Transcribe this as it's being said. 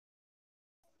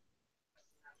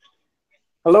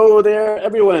Hello there,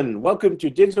 everyone. Welcome to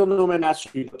Digital Nomad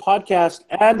Mastery, the podcast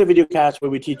and the video cast where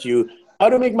we teach you how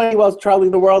to make money while traveling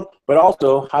the world, but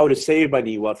also how to save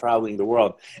money while traveling the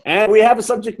world. And we have a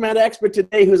subject matter expert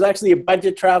today who's actually a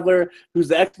budget traveler, who's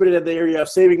the expert in the area of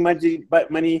saving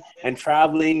money and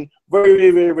traveling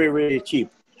very cheap.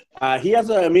 He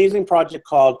has an amazing project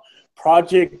called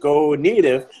Project Go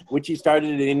Native, which he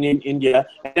started in India.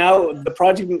 And now the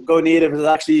Project Go Native has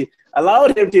actually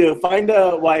allowed him to find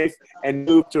a wife and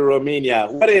move to Romania.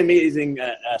 What an amazing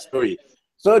story.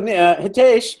 So,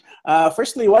 Hitesh,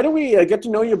 firstly, why don't we get to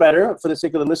know you better for the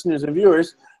sake of the listeners and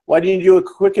viewers? Why don't you do a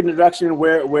quick introduction?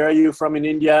 Where are you from in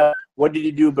India? What did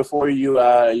you do before you,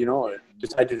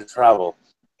 decided to travel?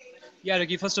 Yeah,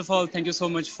 Ricky, first of all, thank you so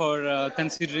much for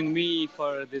considering me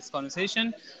for this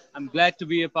conversation. I'm glad to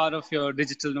be a part of your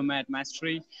digital nomad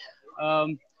mastery.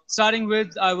 Starting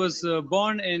with, I was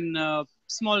born in a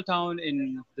small town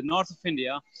in the north of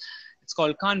India. It's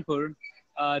called Kanpur.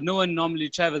 No one normally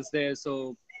travels there,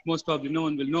 so most probably no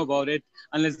one will know about it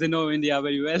unless they know India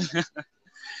very well.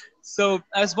 So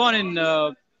I was born in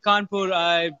Kanpur.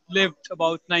 I lived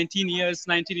about 19 years,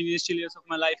 19 initial years of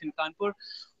my life in Kanpur.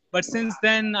 But since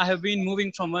then, I have been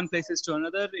moving from one places to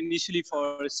another, initially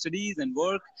for studies and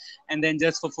work, and then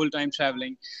just for full-time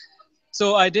traveling.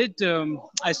 So I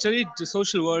studied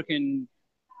social work in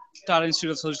Tata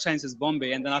Institute of Social Sciences,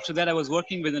 Bombay. And then after that, I was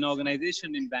working with an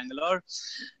organization in Bangalore.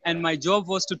 And my job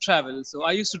was to travel. So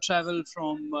I used to travel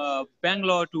from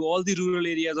Bangalore to all the rural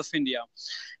areas of India.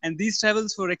 And these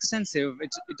travels were extensive.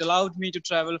 It allowed me to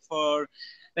travel for,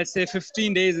 let's say,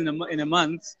 15 days in a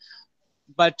month.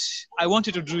 But I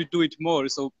wanted to do it more.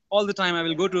 So all the time I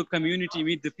will go to a community,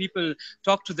 meet the people,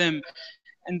 talk to them.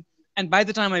 And, and by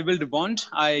the time I build a bond,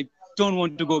 I don't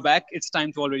want to go back. It's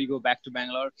time to already go back to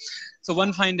Bangalore. So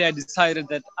one fine day I decided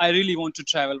that I really want to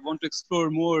travel, want to explore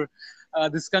more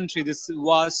this country, this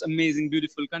vast, amazing,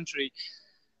 beautiful country.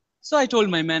 So I told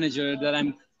my manager that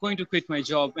I'm going to quit my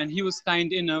job, and he was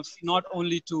kind enough not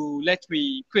only to let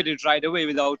me quit it right away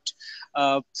without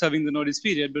serving the notice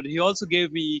period, but he also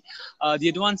gave me the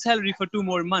advance salary for 2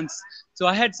 more months. So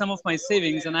I had some of my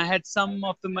savings, and I had some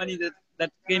of the money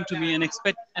that came to me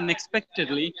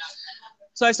unexpectedly.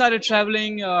 So I started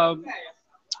traveling all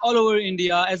over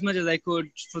India as much as I could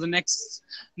for the next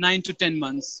 9 to 10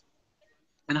 months.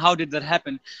 And how did that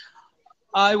happen?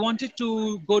 I wanted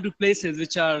to go to places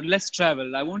which are less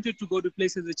traveled. I wanted to go to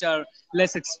places which are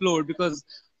less explored because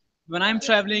when I'm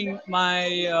traveling,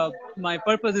 my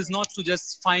purpose is not to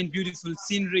just find beautiful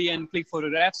scenery and click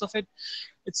photographs of it.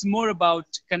 It's more about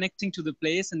connecting to the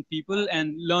place and people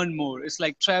and learn more. It's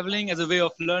like traveling as a way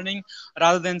of learning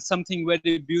rather than something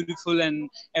very beautiful and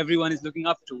everyone is looking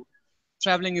up to.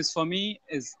 Traveling is for me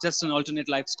is just an alternate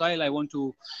lifestyle. I want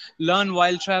to learn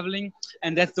while traveling,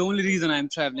 and that's the only reason I'm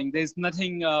traveling. There's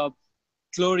nothing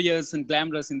glorious and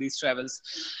glamorous in these travels.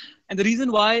 And the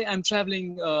reason why I'm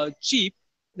traveling cheap,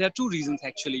 there are two reasons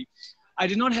actually. I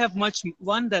did not have much.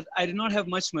 One, that I did not have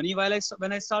much money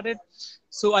when I started,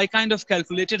 so I kind of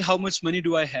calculated how much money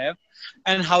do I have,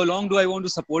 and how long do I want to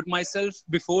support myself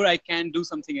before I can do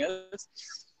something else.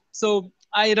 So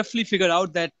I roughly figured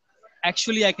out that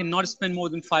actually I cannot spend more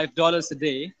than $5 a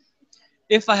day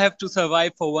if I have to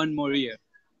survive for one more year.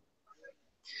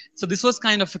 So this was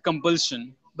kind of a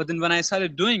compulsion. But then when I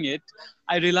started doing it,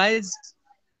 I realized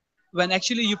when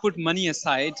actually you put money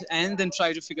aside and then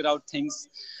try to figure out things,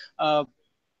 uh,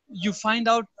 you find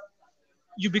out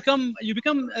you become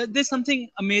there's something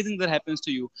amazing that happens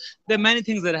to you. There are many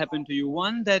things that happen to you.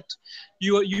 One, that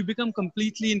you become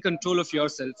completely in control of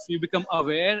yourself. You become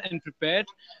aware and prepared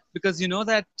because you know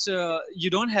that you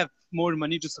don't have more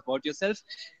money to support yourself.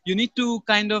 You need to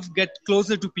kind of get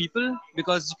closer to people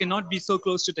because you cannot be so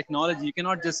close to technology. You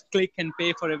cannot just click and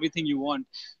pay for everything you want.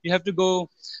 You have to go.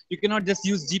 You cannot just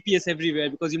use GPS everywhere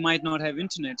because you might not have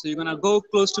internet. So you're going to go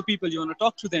close to people. You want to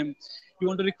talk to them. You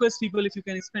want to request people if you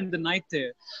can spend the night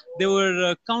there. There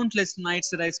were countless nights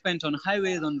that I spent on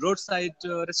highways, on roadside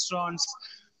restaurants.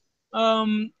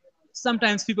 Um,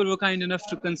 Sometimes people were kind enough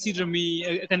to consider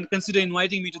me, can consider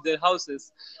inviting me to their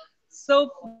houses. So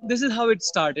this is how it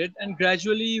started, and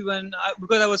gradually,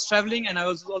 because I was traveling and I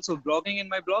was also blogging in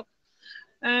my blog,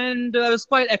 and I was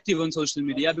quite active on social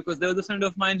media because there was a friend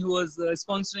of mine who was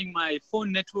sponsoring my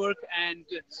phone network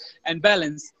and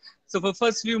balance. So for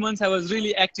first few months, I was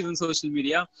really active on social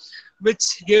media,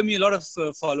 which gave me a lot of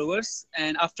followers.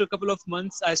 And after a couple of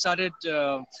months, I started.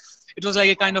 It was like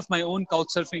a kind of my own couch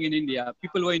surfing in India.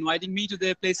 People were inviting me to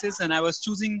their places, and I was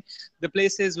choosing the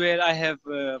places where I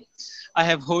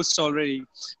have hosts already,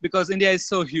 because India is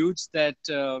so huge that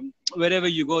wherever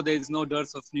you go, there is no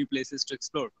dearth of new places to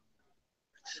explore.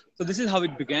 So this is how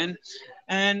it began.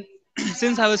 And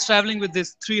since I was traveling with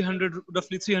this 300,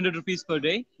 roughly 300 rupees per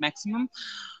day maximum,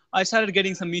 I started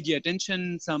getting some media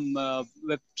attention. Some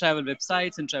travel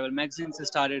websites and travel magazines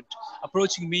started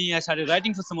approaching me. I started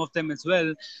writing for some of them as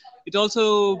well. It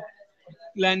also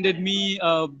landed me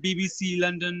a BBC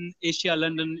London, Asia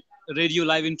London radio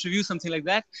live interview, something like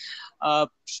that, uh,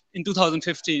 in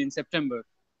 2015 in September.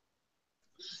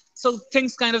 So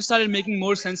things kind of started making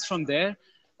more sense from there.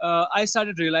 I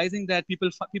started realizing that people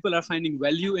are finding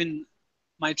value in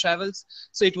my travels.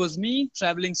 So it was me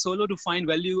traveling solo to find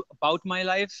value about my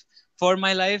life, for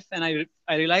my life, and I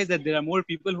realized that there are more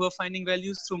people who are finding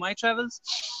values through my travels.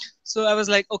 So I was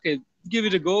like, okay, give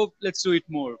it a go. Let's do it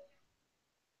more.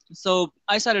 So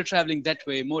I started traveling that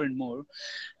way more and more.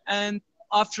 And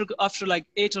after like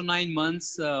 8 or 9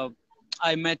 months,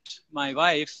 I met my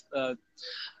wife.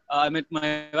 I met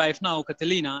my wife now,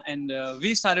 Catalina, and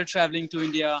we started traveling to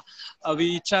India.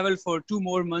 We traveled for 2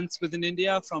 more months within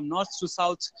India, from north to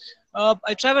south.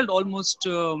 I traveled almost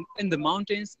in the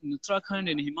mountains, in Uttarakhand,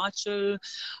 in Himachal.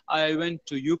 I went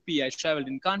to UP. I traveled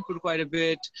in Kanpur quite a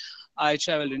bit. I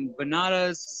traveled in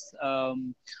Banaras.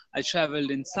 I traveled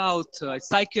in South. I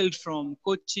cycled from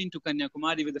Cochin to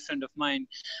Kanyakumari with a friend of mine,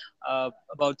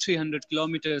 about 300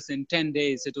 kilometers in 10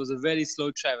 days. It was a very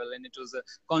slow travel, and it was a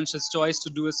conscious choice to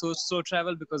do a so slow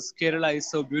travel because Kerala is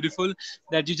so beautiful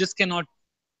that you just cannot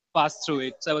pass through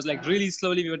it. So I was like really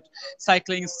slowly, we were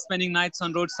cycling, spending nights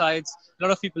on roadsides, a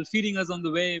lot of people feeding us on the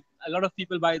way. A lot of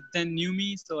people by then knew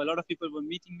me, so a lot of people were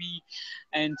meeting me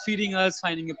and feeding us,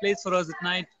 finding a place for us at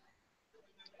night.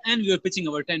 And we were pitching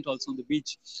our tent also on the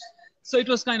beach. So it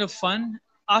was kind of fun.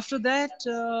 After that,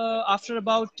 after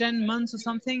about 10 months or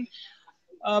something,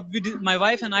 my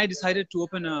wife and I decided to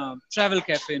open a travel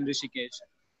cafe in Rishikesh.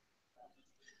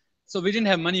 So we didn't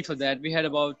have money for that. We had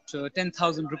about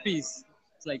 10,000 rupees.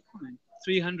 It's like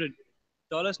 $300.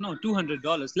 No,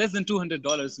 $200. Less than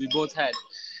 $200 we both had.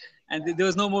 And there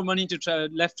was no more money to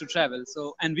left to travel.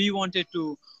 So, and we wanted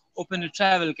to open a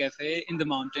travel cafe in the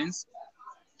mountains.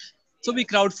 So we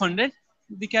crowdfunded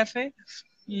the cafe.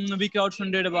 We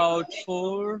crowdfunded about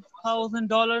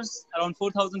 $4,000, around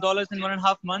 $4,000 in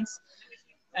 1.5 months.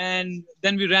 And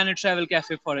then we ran a travel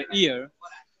cafe for a year.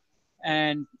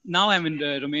 And now I'm in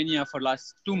Romania for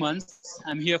last 2 months.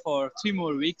 I'm here for 3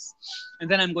 more weeks, and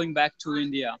then I'm going back to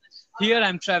India. Here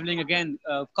I'm traveling again,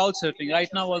 couch surfing. Right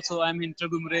now also I'm in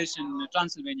Tragumresh in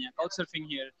Transylvania, couch surfing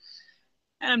here.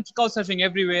 And I'm couch surfing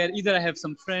everywhere. Either I have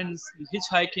some friends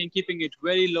hitchhiking, keeping it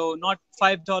very low, not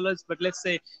 $5, but let's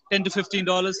say $10 to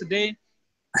 $15 a day.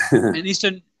 And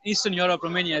Eastern Europe,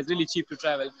 Romania is really cheap to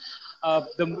travel.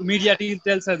 The media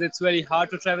tells us it's very hard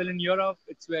to travel in Europe.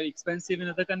 It's very expensive in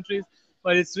other countries,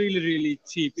 but it's really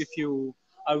cheap if you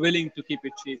are willing to keep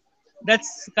it cheap.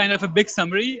 That's kind of a big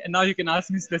summary, and now you can ask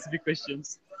me specific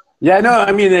questions. Yeah, no,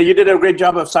 I mean, you did a great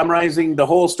job of summarizing the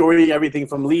whole story, everything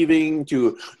from leaving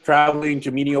to traveling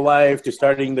to meeting your wife to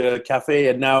starting the cafe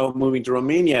and now moving to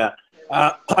Romania.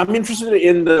 I'm interested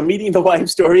in the meeting the wife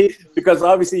story because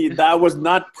obviously that was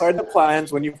not part of the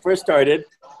plans when you first started.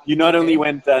 You not only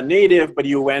went native, but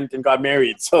you went and got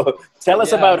married. So tell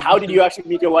us Yeah. about how did you actually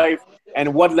meet your wife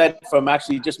and what led from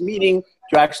actually just meeting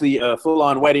to actually a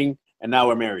full-on wedding and now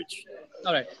a marriage.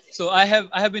 All right. So I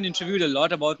have been interviewed a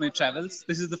lot about my travels.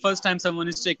 This is the first time someone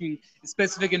is taking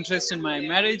specific interest in my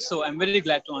marriage, so I'm very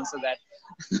glad to answer that.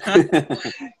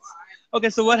 Okay.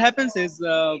 So what happens is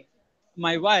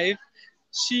my wife,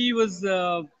 she was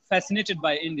fascinated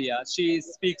by India. She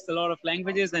speaks a lot of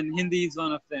languages, and Hindi is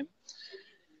one of them.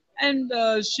 And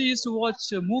she used to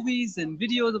watch movies and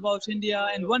videos about India.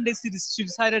 And one day she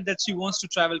decided that she wants to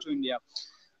travel to India.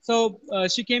 So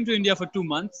she came to India for 2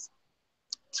 months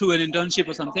through an internship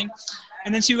or something,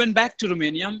 and then she went back to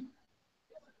Romania.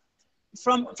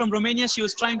 From Romania, she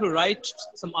was trying to write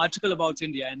some article about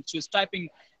India, and she was typing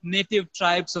native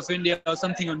tribes of India or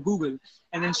something on Google,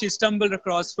 and then she stumbled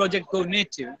across Project Go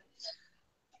Native,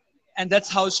 and that's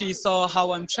how she saw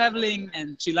how I'm traveling,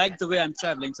 and she liked the way I'm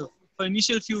traveling. So for Wow.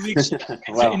 initial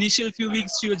few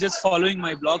weeks, she was just following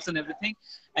my blogs and everything,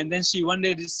 and then she one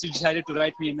day she decided to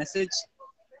write me a message,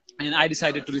 and I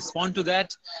decided to respond to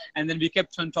that, and then we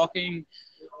kept on talking.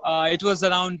 It was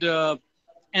around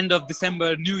end of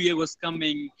December, New Year was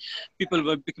coming, people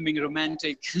were becoming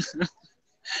romantic.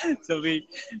 So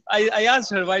I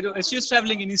asked her why she was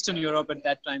traveling in Eastern Europe at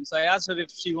that time. So I asked her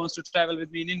if she wants to travel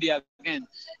with me in India again,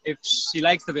 if she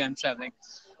likes the way I'm traveling.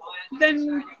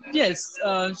 Then yes,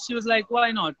 she was like,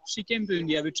 why not? She came to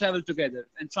India, we traveled together,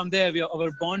 and from there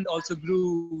our bond also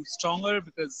grew stronger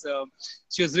because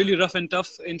she was really rough and tough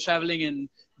in traveling and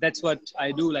that's what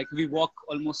I do. Like we walk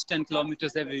almost 10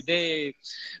 kilometers every day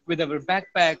with our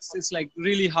backpacks. It's like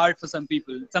really hard for some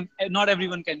people. Not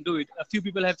everyone can do it. A few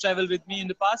people have traveled with me in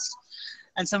the past,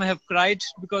 and some have cried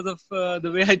because of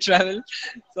the way I travel.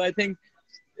 So I think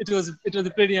it was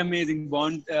a pretty amazing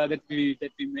bond that we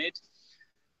made.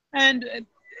 And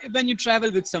when you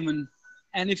travel with someone,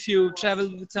 and if you travel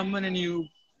with someone and you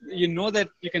know that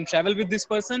you can travel with this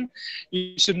person,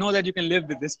 you should know that you can live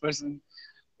with this person.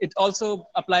 It also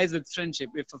applies with friendship.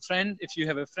 If you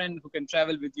have a friend who can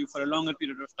travel with you for a longer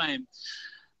period of time,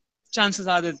 chances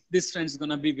are that this friend is going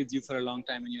to be with you for a long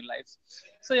time in your life.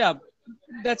 So yeah,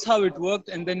 that's how it worked.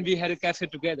 And then we had a cafe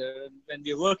together. And when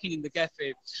we were working in the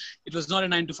cafe, it was not a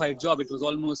 9 to 5 job. It was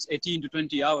almost 18 to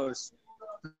 20 hours.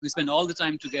 We spent all the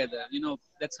time together.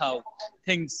 That's how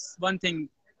one thing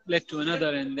led to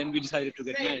another, and then we decided to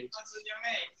get married.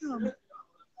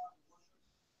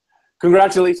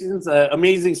 Congratulations,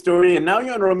 amazing story. And now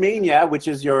you're in Romania, which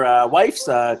is your wife's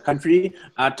country.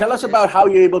 Tell us about how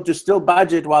you're able to still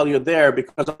budget while you're there,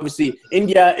 because obviously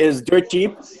India is dirt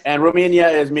cheap and Romania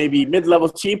is maybe mid-level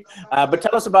cheap. But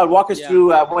tell us walk us through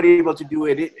what you're able to do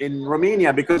in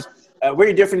Romania, because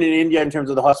very different in India in terms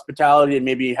of the hospitality and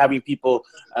maybe having people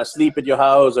sleep at your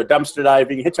house or dumpster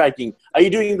diving, hitchhiking. Are you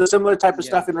doing the similar type of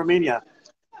stuff in Romania?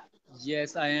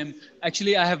 Yes, I am.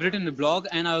 Actually, I have written a blog,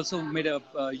 and I also made a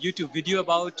YouTube video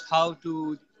about how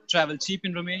to travel cheap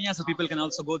in Romania, so people can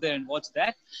also go there and watch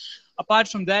that. Apart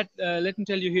from that, let me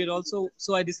tell you here also.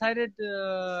 So I decided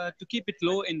to keep it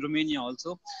low in Romania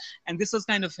also, and this was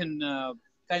kind of a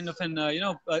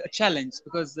challenge,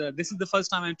 because this is the first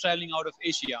time I'm traveling out of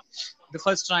Asia, the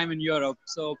first time in Europe.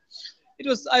 So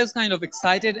I was kind of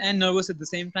excited and nervous at the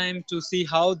same time to see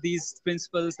how these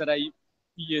principles that I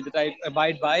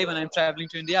abide by when I'm traveling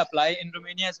to India apply in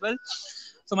Romania as well.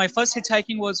 So my first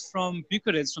hitchhiking was from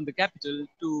Bucharest, from the capital,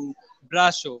 to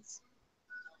Brasov,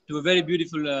 to a very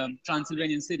beautiful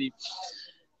Transylvanian city.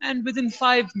 And within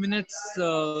 5 minutes,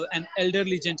 an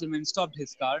elderly gentleman stopped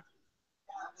his car,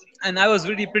 and I was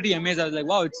really pretty amazed. I was like,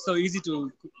 wow, it's so easy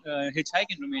to hitchhike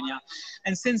in Romania.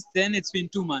 And since then, it's been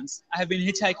 2 months. I have been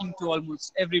hitchhiking to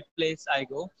almost every place I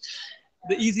go.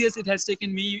 The easiest it has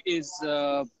taken me is,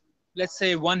 let's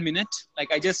say, 1 minute.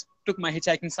 Like I just took my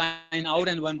hitchhiking sign out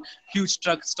and one huge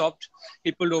truck stopped.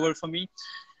 He pulled over for me.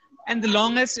 And the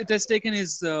longest it has taken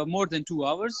is more than 2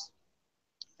 hours.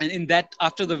 And in that,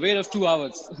 after the wait of 2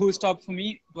 hours, who stopped for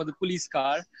me was the police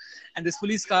car. And this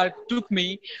police car took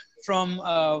me from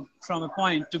a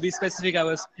point. To be specific, I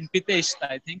was in Pitești,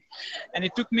 I think, and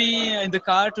it took me in the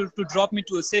car to drop me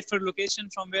to a safer location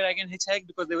from where I can hitchhike,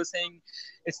 because they were saying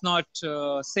it's not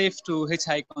safe to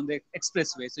hitchhike on the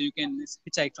expressway, so you can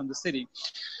hitchhike from the city.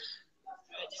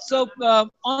 So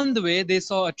on the way, they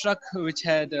saw a truck which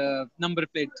had a number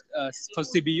plate for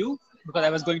CBU, because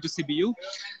I was going to CBU.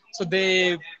 So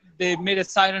they made a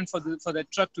siren for the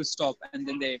truck to stop, and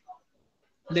then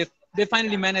they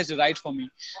finally managed a ride for me.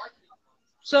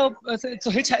 So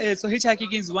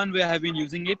hitchhiking is one way I have been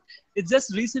using it. It's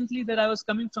just recently that I was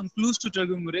coming from Cluj to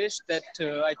Târgu Mureș that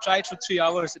I tried for 3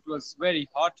 hours. It was very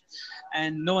hot,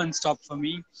 and no one stopped for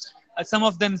me. Some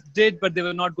of them did, but they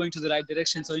were not going to the right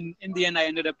direction. So in the end, I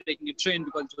ended up taking a train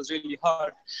because it was really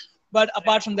hot. But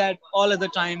apart from that, all other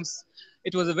times,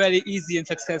 it was a very easy and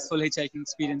successful hitchhiking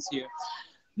experience here.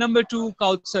 Number two,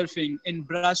 couch surfing in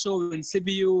Brasov, in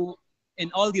Sibiu, in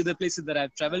all the other places that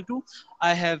I've traveled to.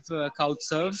 I have couch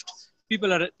surfed.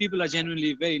 People are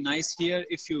genuinely very nice here.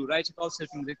 If you write a couch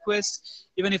surfing request,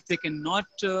 even if they cannot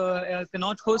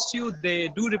host you, they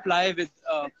do reply with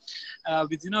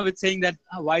saying that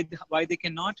why they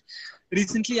cannot.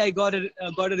 Recently, I got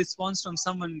a response from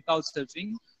someone couch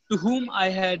surfing, to whom I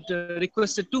had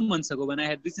requested 2 months ago when I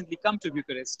had recently come to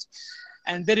Bucharest.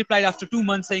 And they replied after 2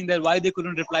 months saying that why they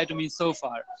couldn't reply to me so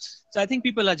far. So I think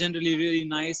people are generally really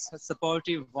nice,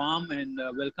 supportive, warm, and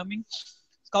welcoming.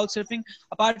 Couch surfing.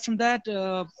 Apart from that,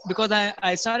 because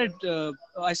I started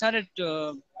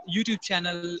YouTube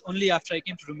channel only after I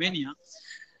came to Romania.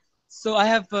 So I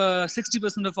have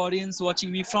 60% of audience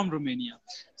watching me from Romania.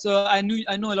 So I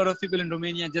know a lot of people in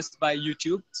Romania just by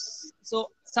YouTube.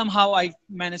 So somehow I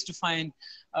managed to find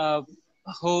a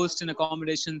host and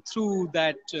accommodation through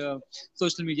that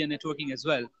social media networking as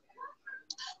well.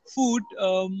 Food,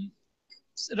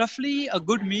 roughly a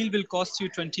good meal will cost you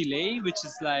 20 lei, which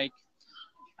is like,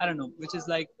 I don't know, which is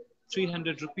like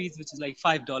 300 rupees, which is like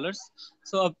 $5.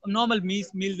 So a normal meal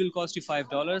will cost you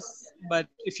 $5. But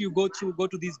if you go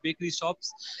to these bakery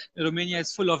shops, Romania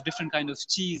is full of different kind of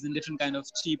cheese and different kind of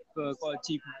cheap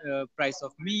price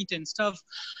of meat and stuff.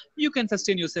 You can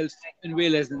sustain yourself in way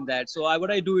less than that. So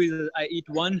what I do is I eat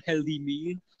one healthy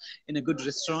meal in a good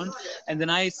restaurant, and then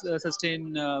I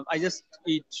sustain. I just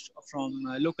eat from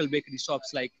local bakery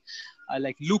shops like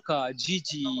Luca,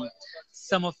 Gigi,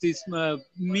 some of these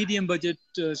medium budget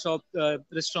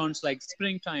restaurants like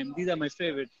Springtime. These are my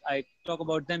favorite. I talk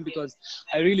about them because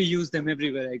I really use them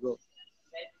everywhere I go.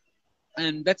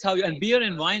 And that's how and beer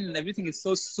and wine and everything is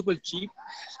so super cheap.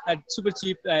 Super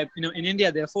cheap. In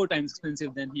India they are 4 times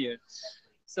expensive than here.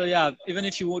 So yeah, even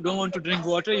if you don't want to drink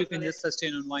water, you can just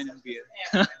sustain on wine and beer.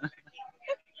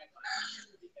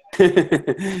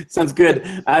 Sounds good.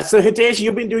 So Hitesh,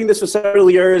 you've been doing this for several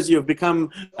years. You've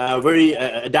become very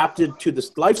adapted to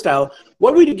this lifestyle.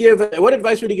 What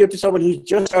advice would you give to someone who's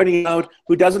just starting out,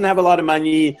 who doesn't have a lot of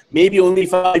money, maybe only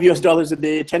 $5 a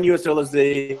day, $10 a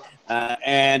day,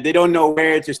 and they don't know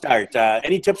where to start?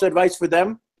 Any tips or advice for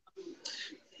them?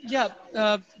 Yeah.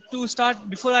 To start,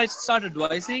 before I start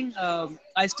advising,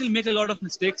 I still make a lot of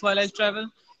mistakes while I travel.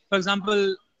 For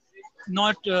example,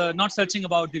 not searching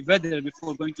about the weather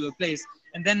before going to a place,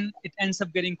 and then it ends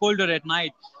up getting colder at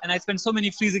night. And I spend so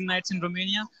many freezing nights in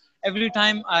Romania. Every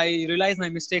time I realize my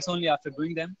mistakes only after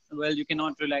doing them. Well, you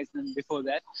cannot realize them before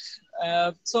that.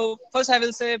 So first, I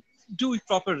will say do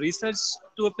proper research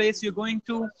to a place you're going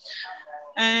to,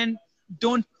 and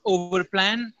don't over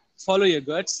plan. Follow your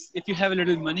guts. If you have a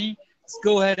little money, just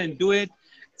go ahead and do it.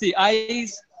 See,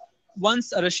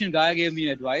 once a Russian guy gave me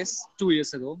advice 2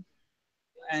 years ago,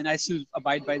 and I still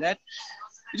abide by that.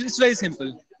 It's very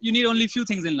simple. You need only a few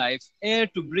things in life: air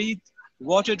to breathe,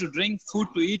 water to drink, food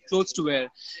to eat, clothes to wear.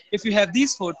 If you have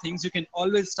these 4 things, you can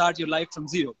always start your life from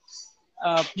zero.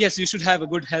 Yes, you should have a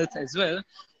good health as well.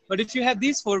 But if you have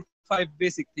these 4, 5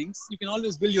 basic things, you can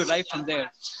always build your life from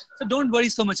there. So don't worry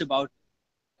so much about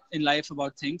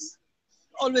things.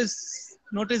 Always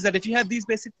notice that if you have these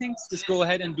basic things, just go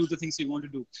ahead and do the things you want to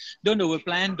do. Don't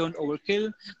overplan, don't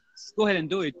overkill. Just go ahead and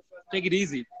do it. Take it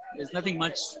easy. There's nothing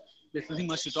much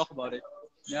to talk about it.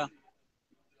 Yeah.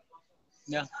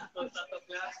 Yeah.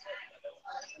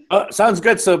 Sounds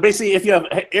good. So basically, if you have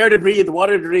air to breathe,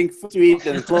 water to drink, food to eat,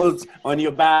 and clothes on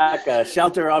your back,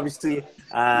 shelter, obviously,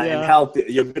 and health,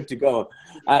 you're good to go.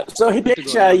 So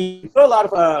Hitesh, you do a lot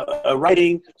of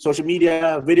writing, social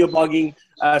media, video blogging.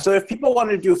 So if people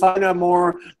wanted to find out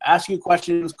more, ask you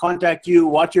questions, contact you,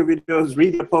 watch your videos,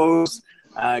 read your posts,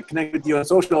 connect with you on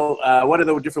social, what are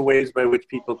the different ways by which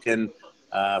people can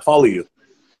follow you?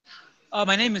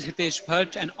 My name is Hitesh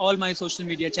Bhatt, and all my social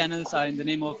media channels are in the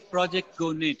name of Project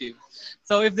Go Native.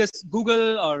 So if there's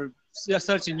Google or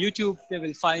search in YouTube, they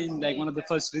will find like one of the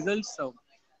first results. So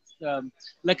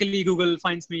luckily, Google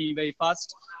finds me very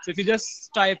fast. So if you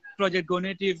just type Project Go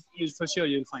Native, for sure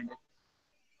you'll find it.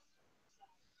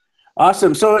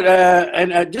 Awesome. So,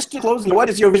 just to close, what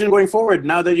is your vision going forward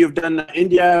now that you've done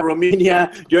India, Romania?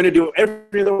 Do you want to do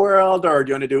every in the world, or do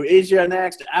you want to do Asia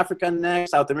next, Africa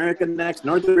next, South America next,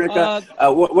 North America?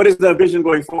 What is the vision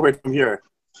going forward from here?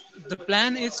 The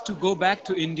plan is to go back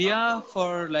to India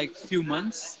for like few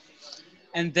months,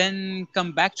 and then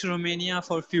come back to Romania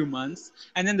for a few months.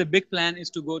 And then the big plan is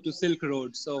to go to Silk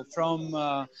Road. So from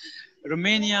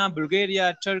Romania,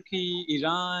 Bulgaria, Turkey,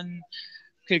 Iran,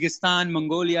 Kyrgyzstan,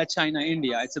 Mongolia, China,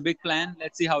 India. It's a big plan.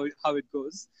 Let's see how it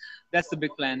goes. That's the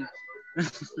big plan.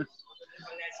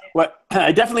 Well,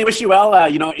 I definitely wish you well,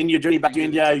 in your journey back to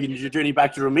India, in your journey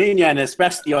back to Romania, and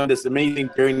especially on this amazing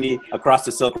journey across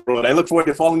the Silk Road. I look forward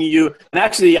to following you. And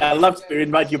actually, I'd love to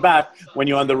invite you back when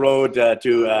you're on the road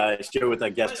to share with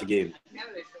our guests again.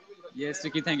 Yes,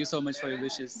 Ricky, thank you so much for your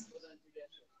wishes.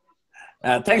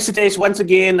 Thanks, Hitesh. Once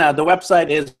again, the website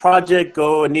is Project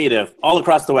Go Native, all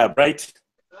across the web, right?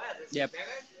 Yep.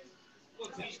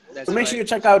 So make sure you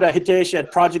check out Hitesh at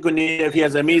Project Go Native. He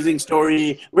has an amazing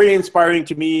story, very inspiring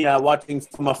to me, watching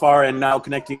from afar and now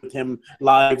connecting with him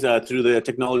live through the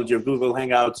technology of Google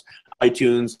Hangouts,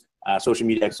 iTunes, social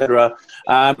media, etc.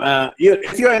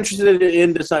 If you're interested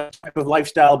in this type of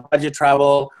lifestyle, budget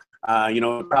travel,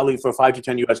 probably for $5 to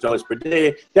 $10 per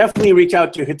day, definitely reach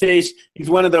out to Hitesh. He's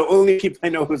one of the only people I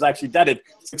know who's actually done it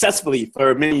successfully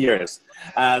for many years.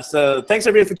 So thanks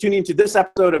everyone for tuning into this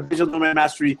episode of Digital Nomad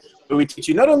Mastery, where we teach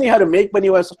you not only how to make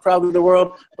money while traveling the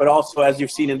world, but also, as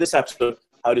you've seen in this episode,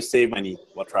 how to save money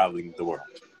while traveling the world.